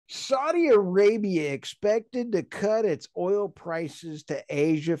Saudi Arabia expected to cut its oil prices to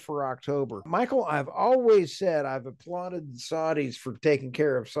Asia for October. Michael, I've always said I've applauded the Saudis for taking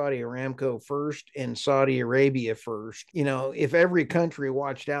care of Saudi Aramco first and Saudi Arabia first. You know, if every country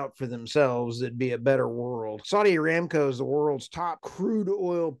watched out for themselves, it'd be a better world. Saudi Aramco is the world's top crude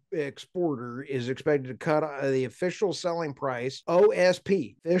oil exporter, is expected to cut the official selling price,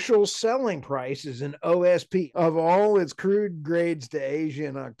 OSP. Official selling price is an OSP of all its crude grades to Asia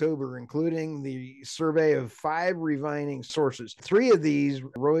in October, including the survey of 5 refining sources. 3 of these,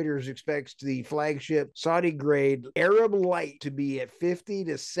 Reuters expects the flagship Saudi grade Arab Light to be at 50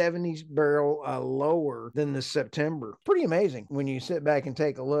 to 70 barrel lower than the September. Pretty amazing when you sit back and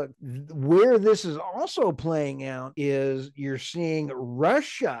take a look. Where this is also playing out is you're seeing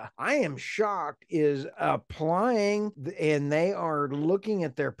Russia, I am shocked, is applying, and they are looking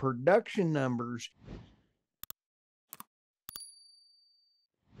at their production numbers